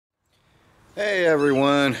Hey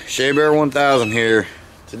everyone, Shea Bear 1000 here.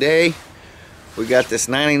 Today we got this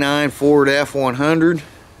 99 Ford F100,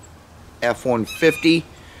 F150.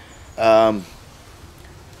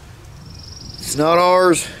 It's not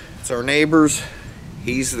ours, it's our neighbor's.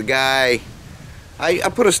 He's the guy, I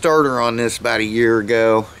put a starter on this about a year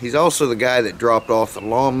ago. He's also the guy that dropped off the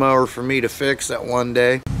lawnmower for me to fix that one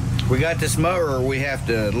day. We got this mower we have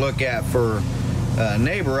to look at for a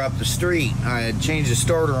neighbor up the street. I had changed the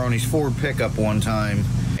starter on his Ford pickup one time,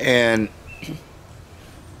 and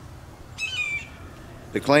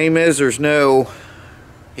the claim is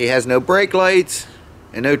he has no brake lights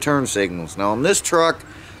and no turn signals. Now on this truck,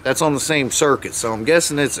 that's on the same circuit, so I'm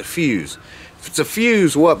guessing it's a fuse. If it's a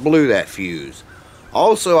fuse, what blew that fuse?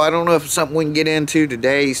 Also, I don't know if it's something we can get into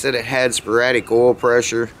today. He said it had sporadic oil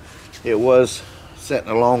pressure. It was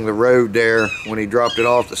sitting along the road there when he dropped it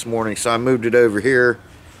off this morning, so I moved it over here.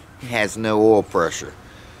 It has no oil pressure.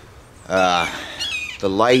 The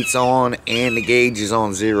light's on and the gauge is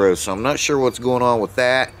on 0, so I'm not sure what's going on with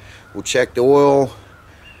that. We'll check the oil,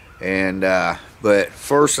 and but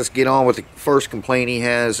first let's get on with the first complaint he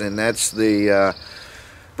has, and that's the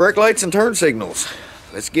brake lights and turn signals.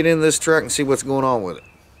 Let's get in this truck and see what's going on with it.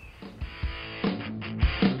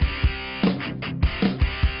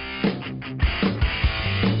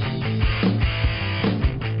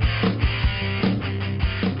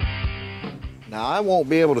 Now I won't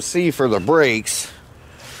be able to see for the brakes,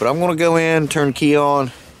 but I'm going to go in, turn the key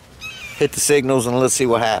on, hit the signals, and let's see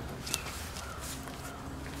what happens.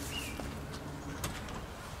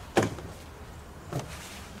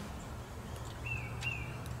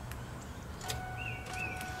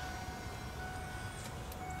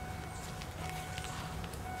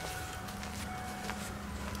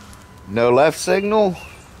 No left signal.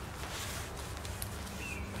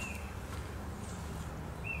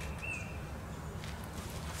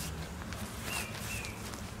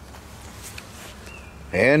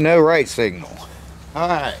 And no right signal.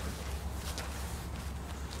 Alright.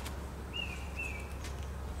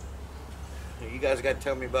 You guys got to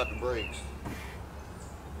tell me about the brakes.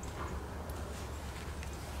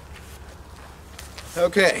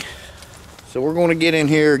 Okay. So we're going to get in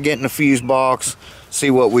here, get in the fuse box,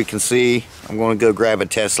 see what we can see. I'm going to go grab a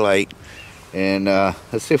test light, and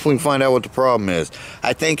let's see if we can find out what the problem is.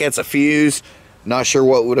 I think that's a fuse. Not sure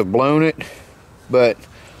what would have blown it, but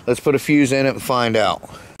let's put a fuse in it and find out.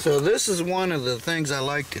 So this is one of the things I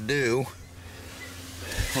like to do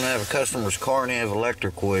when I have a customer's car and they have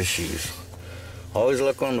electrical issues. Always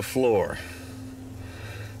look on the floor.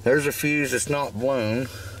 There's a fuse that's not blown.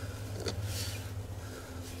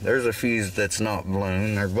 There's a fuse that's not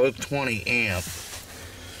blown. They're both 20 amp.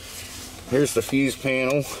 Here's the fuse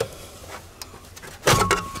panel.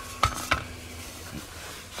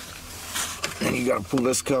 And you gotta pull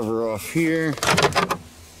this cover off here.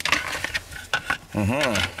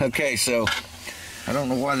 Okay, so I don't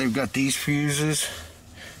know why they've got these fuses.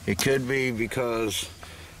 It could be because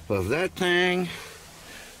of that thing,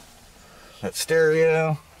 that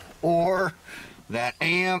stereo, or that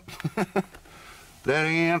amp. That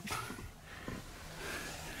amp.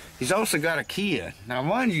 He's also got a Kia. Now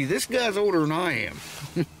mind you, this guy's older than I am.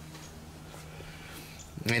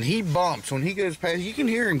 And he bumps when he goes past. You can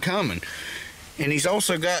hear him coming. And he's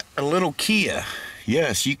also got a little Kia.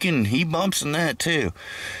 Yes, you can. He bumps in that too.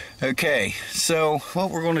 Okay, so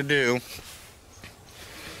what we're going to do,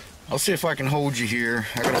 I'll see if I can hold you here.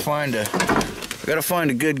 I gotta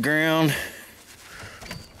find a good ground.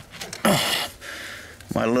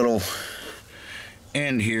 My little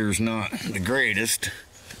end here is not the greatest.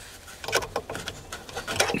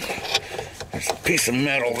 There's a piece of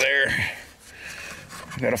metal there.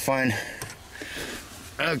 I gotta find.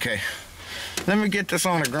 Okay, let me get this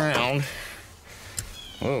on the ground.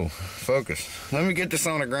 Oh, focus. Let me get this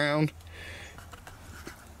on the ground,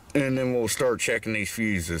 and then we'll start checking these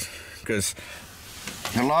fuses, because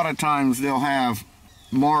a lot of times they'll have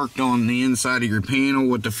marked on the inside of your panel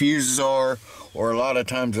what the fuses are, or a lot of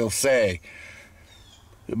times they'll say,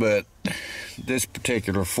 but this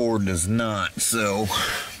particular Ford does not. So,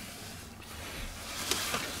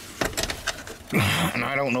 and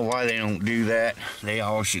I don't know why they don't do that. They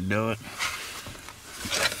all should do it.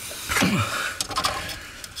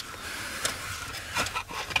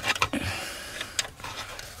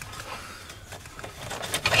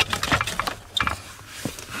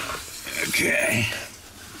 Okay,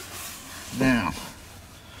 now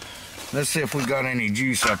let's see if we got any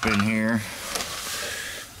juice up in here.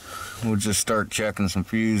 We'll just start checking some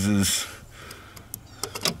fuses.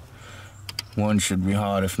 One should be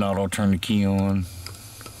hot. If not, I'll turn the key on.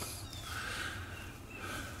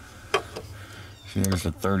 See, there's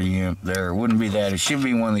a 30 amp there. It wouldn't be that. It should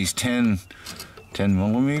be one of these 10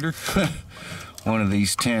 millimeter. One of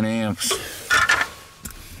these 10 amps.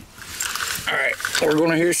 Alright, we're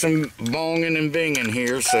going to hear some bonging and binging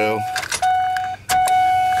here, so.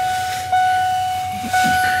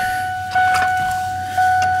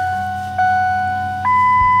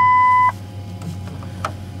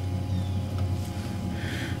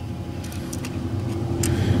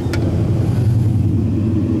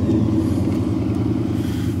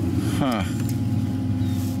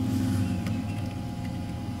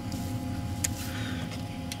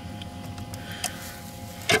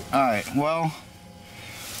 Alright, well,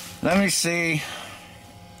 let me see.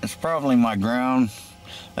 It's probably my ground.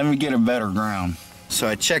 Let me get a better ground. So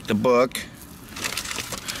I checked the book.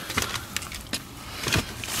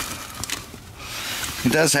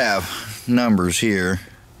 It does have numbers here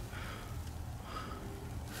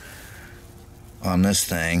on this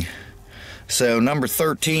thing. So number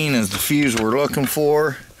 13 is the fuse we're looking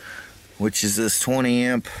for, which is this 20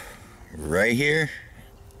 amp right here.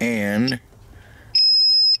 And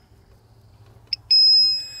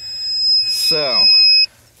so,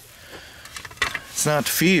 it's not the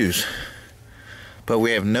fuse, but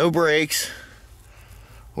we have no brakes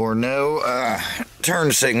or no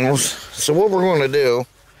turn signals. So what we're going to do,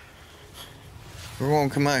 we're going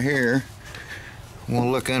to come out here,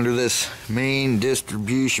 we'll look under this main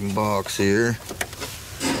distribution box here,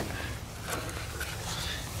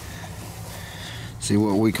 see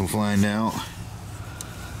what we can find out,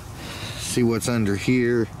 see what's under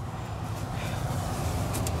here.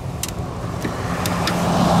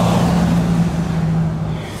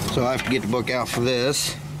 So I have to get the book out for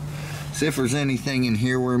this. See if there's anything in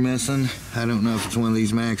here we're missing. I don't know if it's one of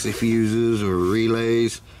these maxi fuses or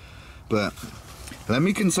relays, but let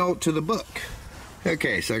me consult to the book.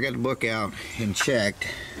 Okay, so I got the book out and checked.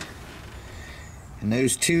 And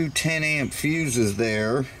those two 10 amp fuses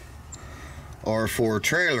there are for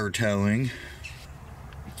trailer towing,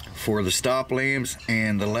 for the stop lamps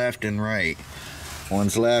and the left and right.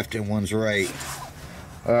 One's left and one's right.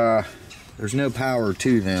 There's no power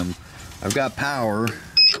to them. I've got power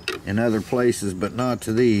in other places, but not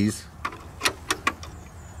to these.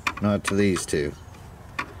 Not to these two.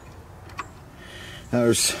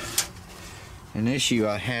 There's an issue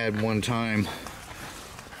I had one time,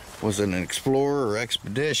 was an Explorer or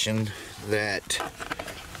Expedition, that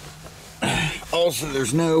also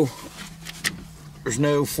there's no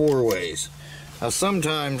four ways. Now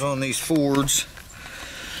sometimes on these Fords,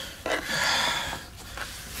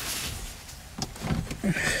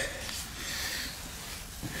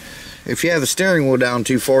 if you have the steering wheel down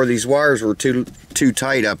too far, these wires were too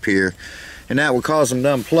tight up here, and that would cause them to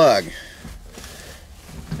unplug.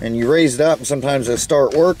 And you raise it up and sometimes they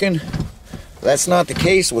start working. That's not the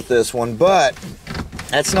case with this one, but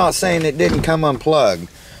that's not saying it didn't come unplugged.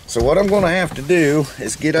 So what I'm going to have to do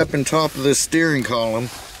is get up on top of this steering column.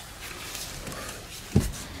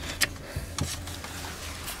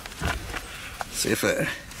 See if I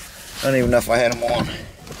don't even know if I had them on.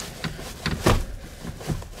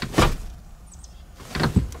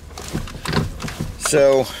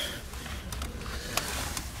 So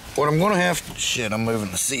what I'm going to have to, shit, I'm moving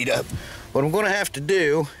the seat up. What I'm going to have to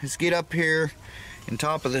do is get up here on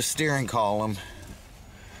top of this steering column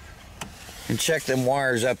and check them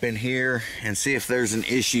wires up in here and see if there's an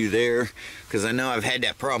issue there, because I know I've had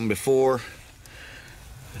that problem before.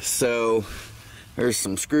 So there's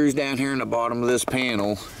some screws down here in the bottom of this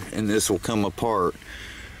panel, and this will come apart.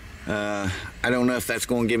 I don't know if that's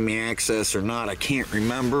going to give me access or not. I can't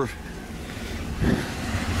remember.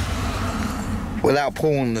 Without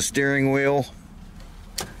pulling the steering wheel.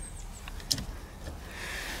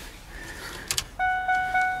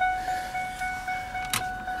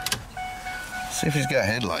 See if he's got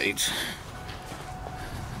headlights.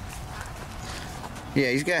 Yeah,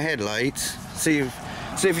 he's got headlights. See if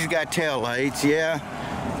he's got tail lights. Yeah,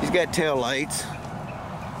 he's got tail lights.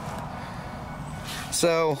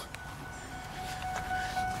 So,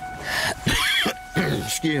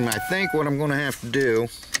 excuse me, I think what I'm going to have to do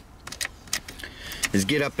is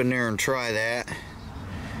get up in there and try that.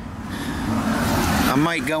 I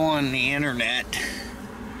might go on the internet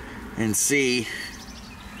and see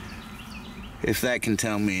if that can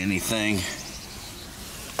tell me anything.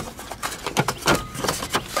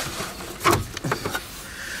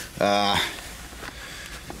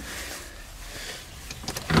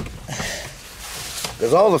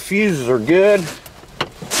 Because all the fuses are good.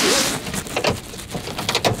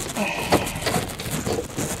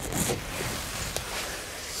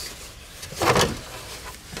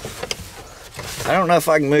 I don't know if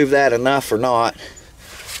I can move that enough or not.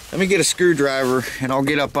 Let me get a screwdriver and I'll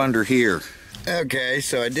get up under here. Okay,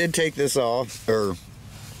 so I did take this off, or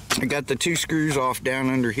I got the 2 screws off down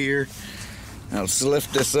under here. Now let's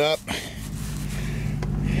lift this up.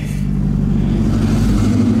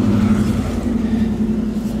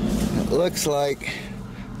 It looks like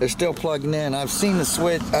they're still plugging in. I've seen the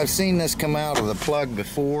switch, I've seen this come out of the plug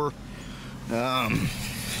before.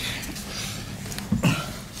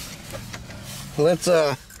 Let's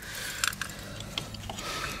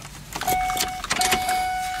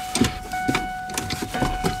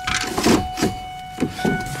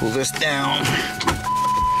pull this down.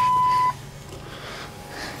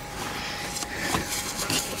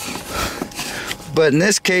 But in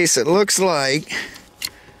this case, it looks like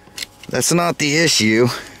that's not the issue.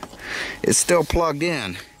 It's still plugged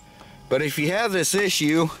in. But if you have this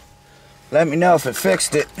issue, let me know if it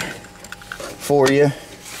fixed it for you.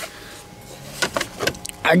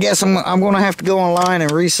 I guess I'm going to have to go online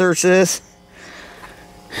and research this.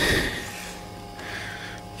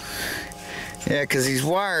 Yeah, because these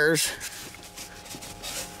wires,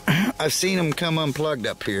 I've seen them come unplugged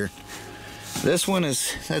up here. This one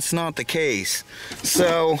that's not the case.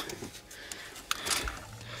 So,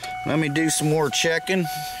 let me do some more checking.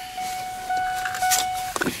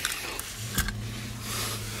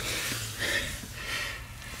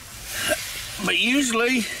 But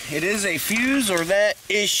usually, it is a fuse or that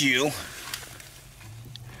issue.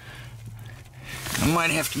 I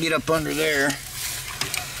might have to get up under there.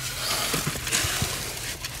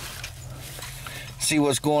 See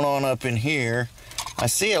what's going on up in here. I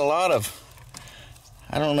see a lot of,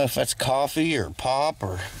 I don't know if that's coffee or pop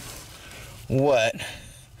or what,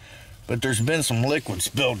 but there's been some liquid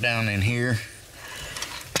spilled down in here.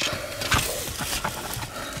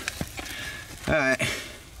 Alright.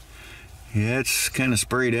 Yeah, it's kind of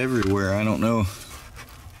sprayed everywhere. I don't know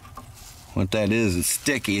what that is. It's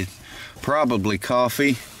sticky. Probably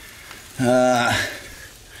coffee.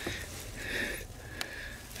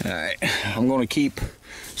 Alright, I'm going to keep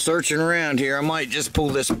searching around here. I might just pull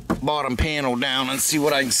this bottom panel down and see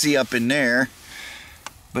what I can see up in there.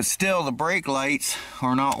 But still, the brake lights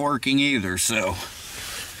are not working either, so.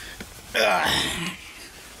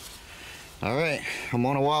 Alright, I'm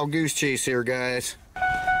on a wild goose chase here, guys.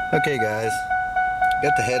 Okay, guys,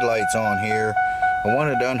 got the headlights on here. I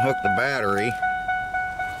wanted to unhook the battery.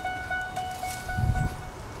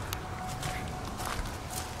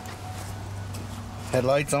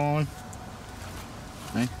 Headlights on,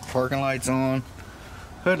 okay. Parking lights on,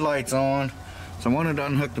 hood lights on. So I wanted to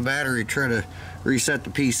unhook the battery, try to reset the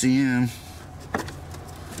PCM.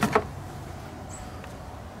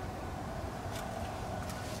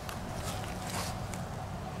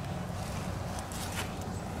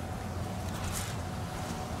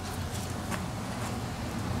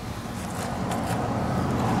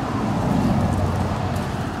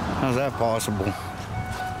 How's that possible?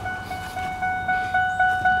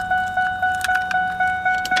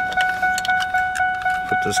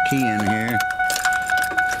 Put this key in here.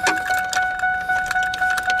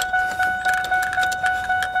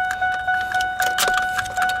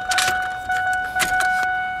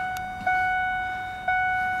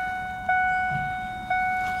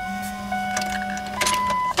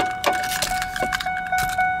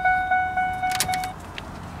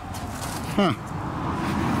 Huh.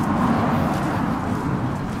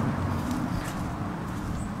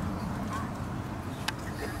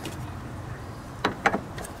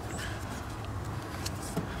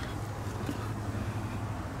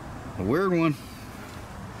 A weird one.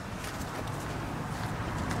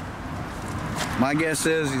 My guess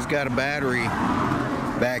is he's got a battery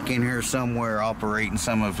back in here somewhere operating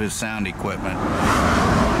some of his sound equipment.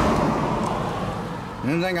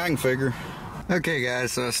 Anything I can figure. Okay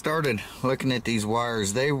guys, so I started looking at these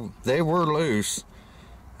wires. They were loose.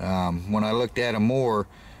 When I looked at them more,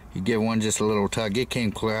 you give one just a little tug, it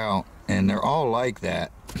came clear out, and they're all like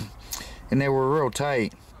that. And they were real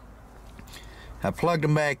tight. I plugged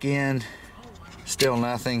them back in, still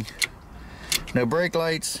nothing. No brake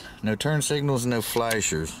lights, no turn signals, no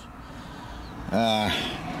flashers.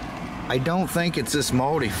 I don't think it's this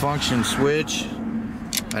multi-function switch.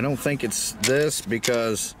 I don't think it's this,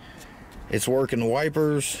 because it's working the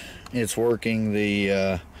wipers, it's working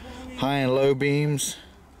the high and low beams.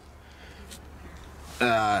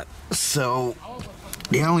 So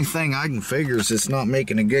the only thing I can figure is it's not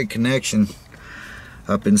making a good connection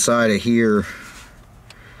up inside of here.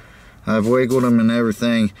 I've wiggled them and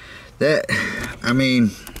everything. That, I mean,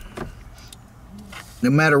 no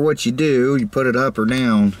matter what you do, you put it up or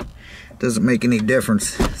down, it doesn't make any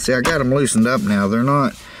difference. See, I got them loosened up now. They're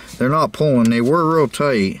not pulling. They were real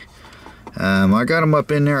tight. I got them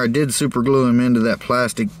up in there. I did super glue them into that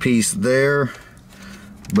plastic piece there,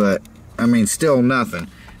 but I mean, still nothing.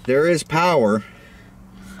 There is power.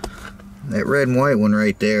 That red and white one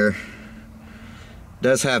right there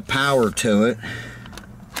does have power to it,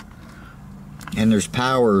 and there's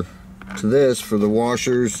power to this for the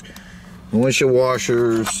washers, the windshield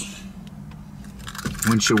washers,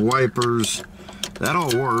 windshield wipers. That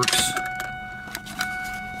all works.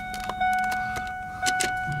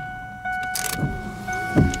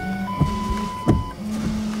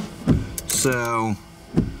 So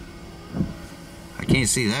I can't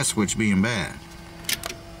see that switch being bad,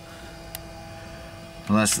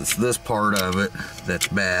 unless it's this part of it that's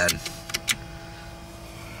bad.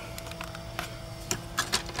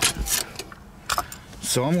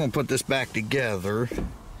 So I'm going to put this back together.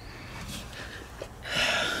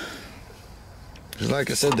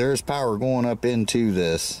 Like I said, there's power going up into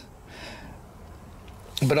this.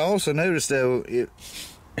 But I also noticed though,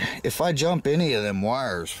 if I jump any of them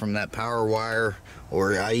wires from that power wire,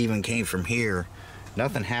 or I even came from here,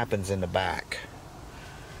 nothing happens in the back.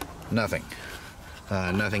 Nothing.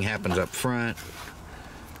 Nothing happens up front.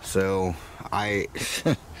 So I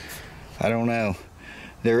don't know.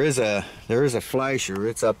 There is a flasher.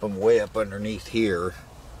 It's up and way up underneath here.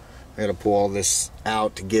 I gotta pull all this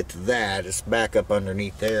out to get to that. It's back up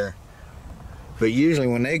underneath there. But usually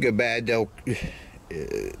when they go bad, they'll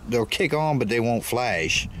kick on, but they won't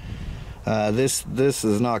flash. This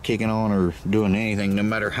is not kicking on or doing anything, no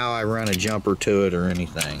matter how I run a jumper to it or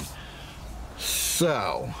anything.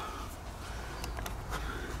 So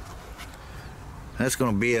that's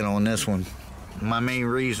gonna be it on this one. My main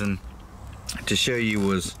reason to show you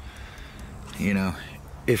was, you know,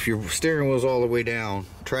 if your steering wheel's all the way down,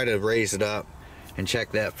 try to raise it up and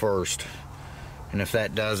check that first. And if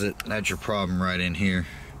that does it, that's your problem right in here.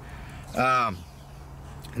 And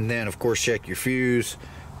then of course check your fuse.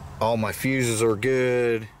 All my fuses are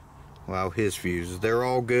good. Well, his fuses, they're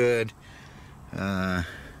all good.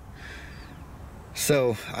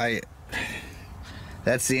 So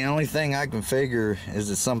that's the only thing I can figure is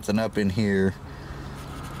that something up in here.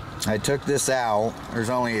 I took this out.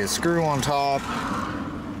 There's only a screw on top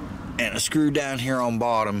and a screw down here on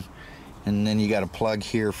bottom, and then you got a plug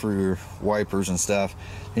here for your wipers and stuff.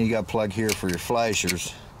 Then you got a plug here for your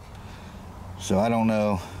flashers. So I don't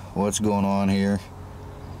know what's going on here.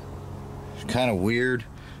 It's kind of weird.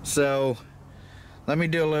 So let me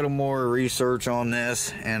do a little more research on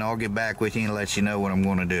this, and I'll get back with you and let you know what I'm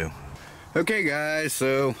going to do. Okay guys,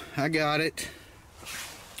 so I got it.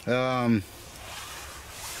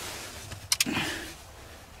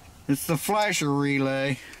 It's the flasher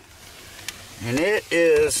relay, and it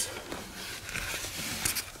is,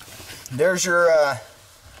 there's your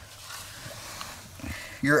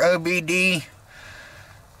OBD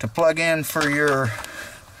to plug in for your,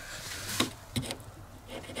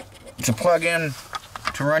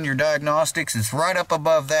 to run your diagnostics. It's right up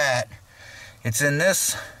above that. It's in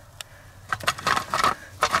this,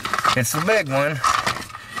 it's the big one.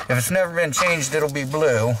 If it's never been changed, it'll be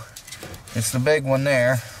blue. It's the big one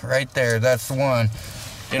there, right there. That's the one.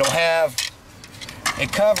 It'll have a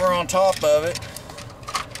cover on top of it,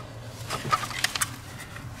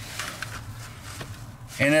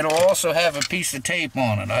 and it'll also have a piece of tape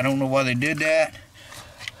on it. I don't know why they did that.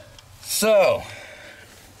 So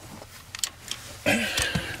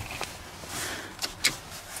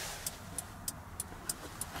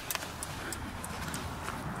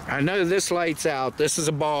I know this light's out. This is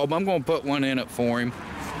a bulb. I'm going to put one in it for him.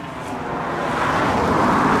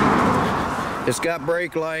 It's got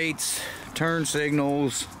brake lights, turn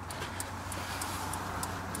signals.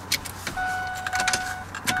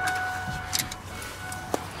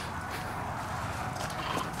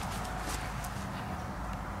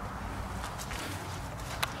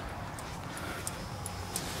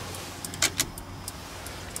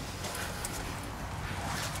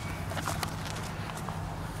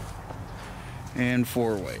 And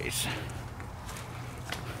 4 ways.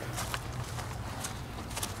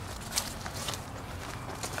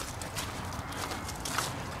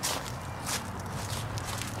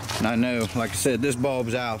 And I know, like I said, this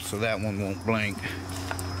bulb's out, so that one won't blink.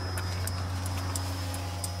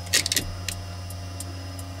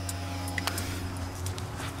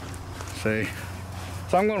 See?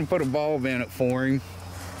 So I'm going to put a bulb in it for him.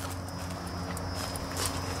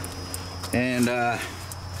 And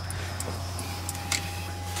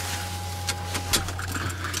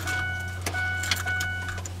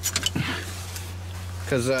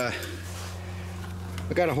because I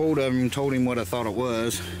got a hold of him and told him what I thought it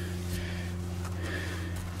was.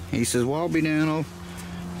 He says, well, I'll be down,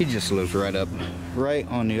 He just lives right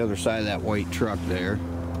on the other side of that white truck there.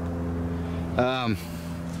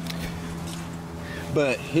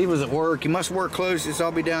 But he was at work. He must work closest.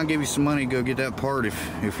 I'll be down, give you some money, go get that part if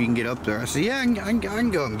you can get up there. I said, yeah, I can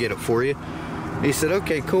go up and get it for you. He said,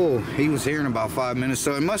 okay, cool. He was here in about 5 minutes,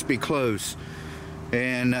 so it must be close.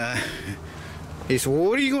 And he said, well,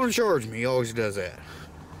 what are you going to charge me? He always does that.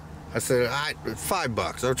 I said,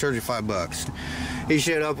 $5. I'll charge you $5. He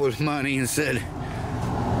showed up with money and said,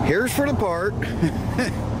 here's for the part.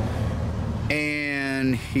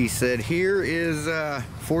 And he said, here is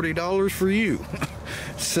 $40 for you.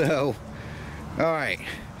 So, all right.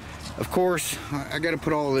 Of course, I got to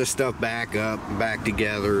put all this stuff back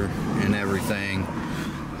together and everything.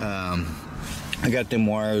 I got them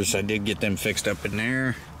wires. I did get them fixed up in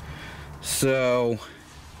there. So,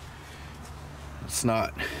 that's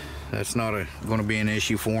not going to be an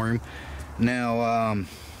issue for him. Now,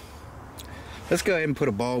 let's go ahead and put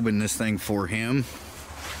a bulb in this thing for him.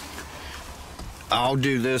 I'll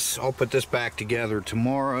do this. I'll put this back together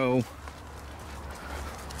tomorrow.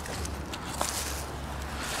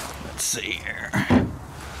 Let's see here.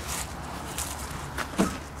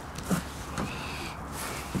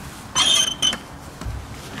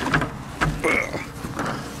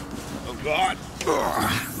 Oh God.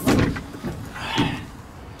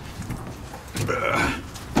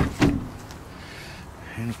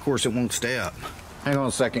 And of course it won't stay up. Hang on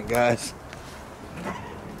a second, guys.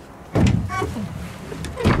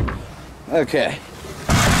 Okay.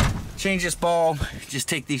 Change this bulb. Just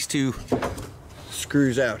take these two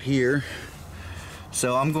screws out here.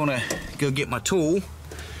 So I'm gonna go get my tool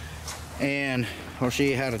and I'll show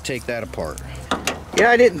you how to take that apart.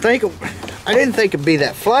 Yeah, I didn't think it'd be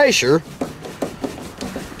that flasher.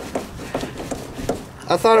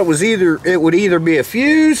 I thought it would either be a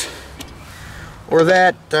fuse or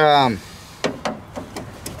that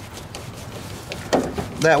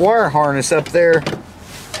wire harness up there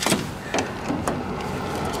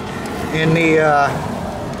in the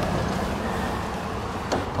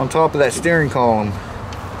on top of that steering column.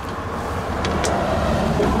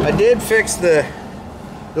 I did fix the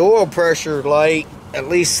oil pressure light, at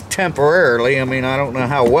least temporarily. I mean, I don't know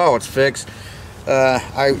how well it's fixed.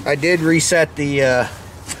 I did reset the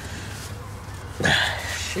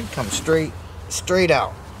should come straight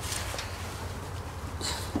out.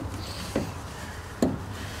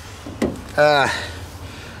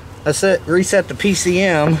 Reset the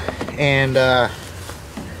PCM and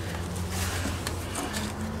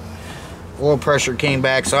oil pressure came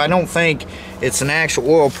back, so I don't think it's an actual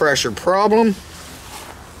oil pressure problem.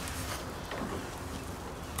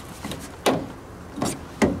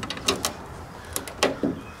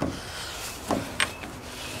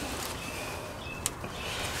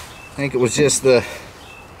 I think it was just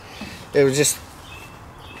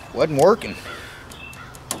wasn't working.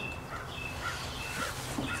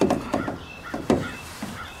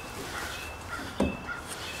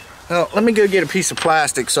 Well, let me go get a piece of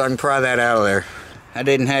plastic so I can pry that out of there. I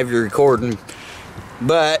didn't have you recording,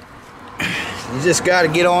 but you just got to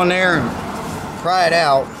get on there and pry it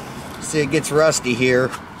out. See, it gets rusty here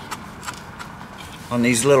on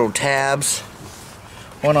these little tabs.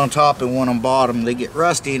 One on top and one on bottom. They get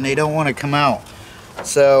rusty and they don't want to come out.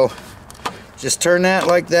 So just turn that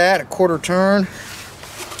like that, a quarter turn.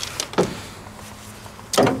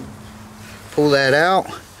 Pull that out.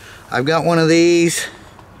 I've got one of these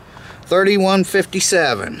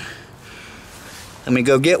 3157. Let me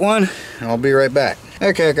go get one and I'll be right back.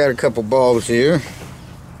 Okay, I got a couple bulbs here.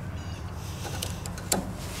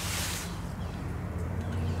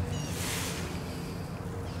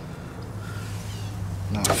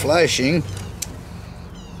 Not flashing.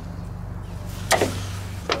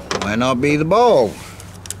 Might not be the bulb.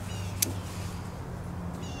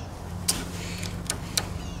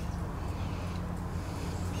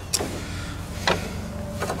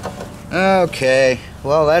 Okay,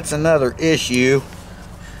 well, that's another issue.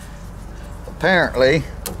 Apparently,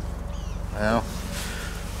 well,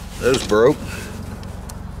 those broke.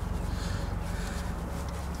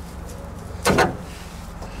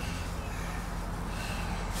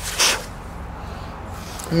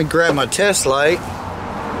 Let me grab my test light.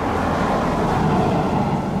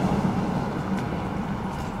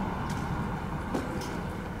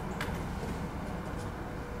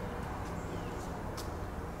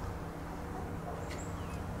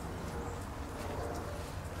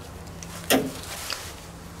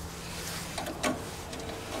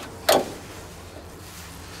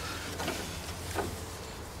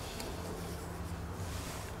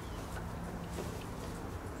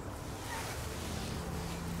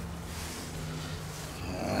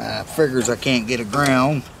 figures I can't get a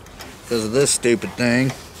ground because of this stupid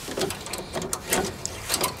thing.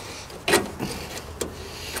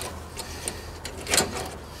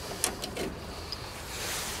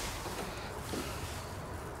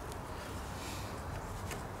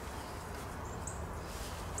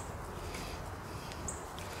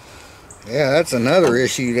 Yeah, that's another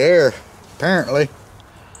issue there, apparently.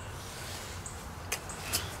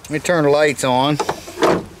 Let me turn the lights on.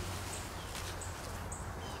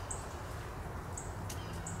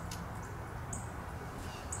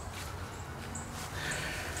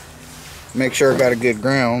 Make sure I got a good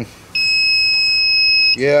ground.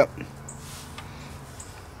 Yep.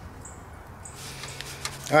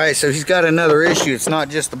 Alright, so he's got another issue. It's not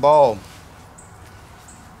just the bulb.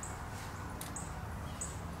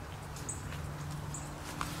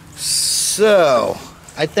 So,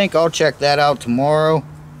 I think I'll check that out tomorrow.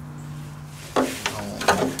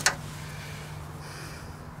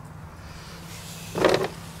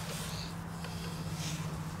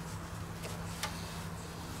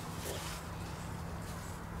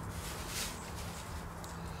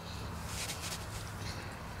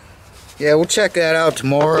 Yeah, we'll check that out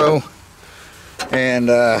tomorrow and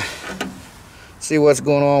see what's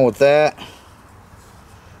going on with that.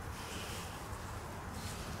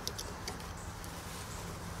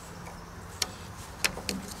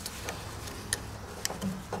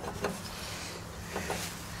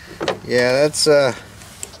 Yeah,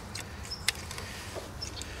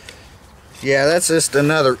 that's just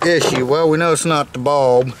another issue. Well, we know it's not the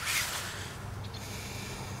bulb,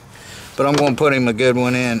 but I'm going to put him a good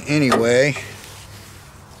one in anyway.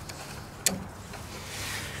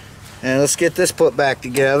 And let's get this put back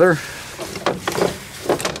together,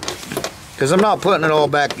 because I'm not putting it all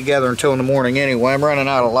back together until in the morning anyway. I'm running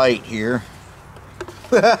out of light here.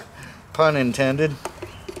 Pun intended.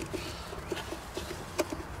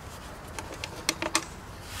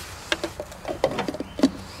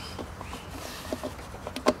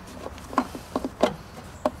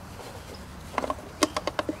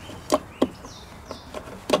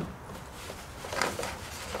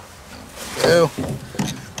 So,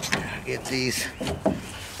 get these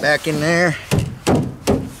back in there.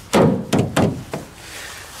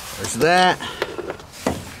 There's that.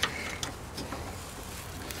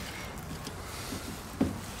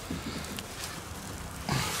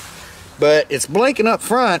 But it's blinking up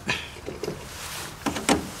front.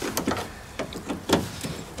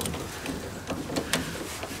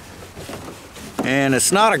 And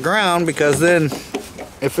it's not a ground, because then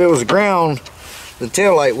if it was a ground, the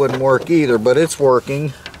tail light wouldn't work either, but it's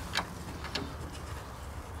working.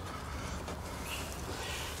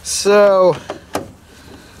 So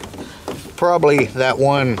probably that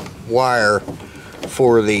one wire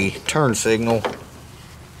for the turn signal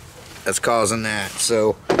that's causing that.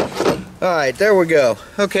 So alright, there we go.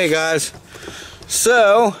 Okay guys,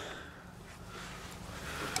 so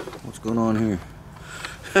what's going on here?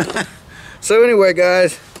 So anyway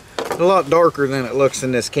guys, it's a lot darker than it looks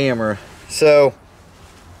in this camera. So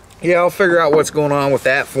yeah, I'll figure out what's going on with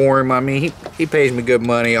that for him. I mean, he pays me good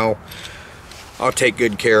money. I'll take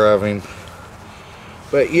good care of him.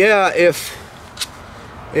 But yeah, if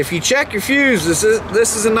you check your fuse, this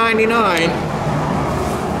is a 99,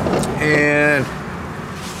 and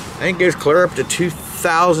I think it goes clear up to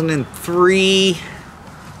 2003.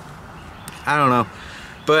 I don't know,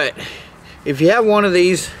 but if you have one of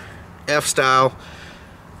these F style,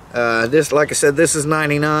 this, like I said, this is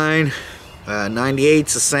 99.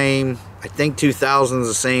 98's the same. I think 2000's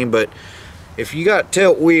the same. But if you got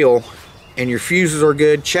tilt wheel and your fuses are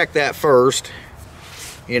good, check that first,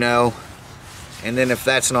 you know, and then if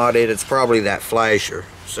that's not it, it's probably that flasher.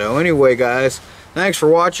 So anyway guys, thanks for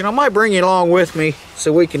watching. I might bring you along with me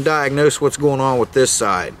so we can diagnose what's going on with this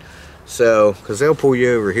side. So, because they'll pull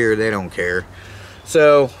you over here, they don't care.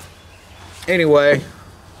 So anyway,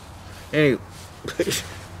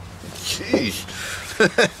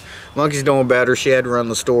 jeez. Monkey's doing better. She had to run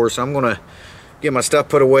the store, so I'm gonna get my stuff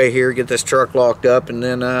put away here, get this truck locked up, and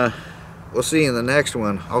then we'll see you in the next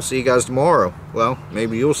one. I'll see you guys tomorrow. Well,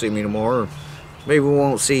 maybe you'll see me tomorrow, or maybe we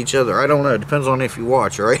won't see each other. I don't know. It depends on if you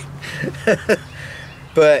watch, right?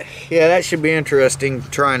 But yeah, that should be interesting,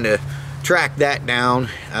 trying to track that down.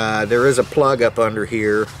 There is a plug up under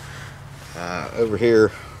here, over here,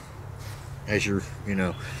 as your, you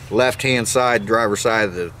know, left-hand side, driver's side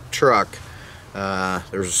of the truck.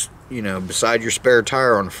 There's, you know, beside your spare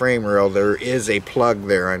tire on the frame rail, there is a plug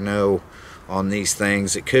there. I know on these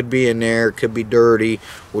things it could be in there, it could be dirty.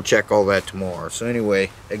 We'll check all that tomorrow. So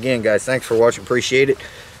anyway, again guys, thanks for watching, appreciate it.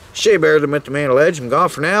 Shea Bear, the Myth, the Man, the Legend. I'm gone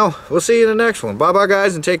for now. We'll see you in the next one. Bye bye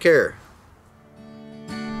guys, and take care.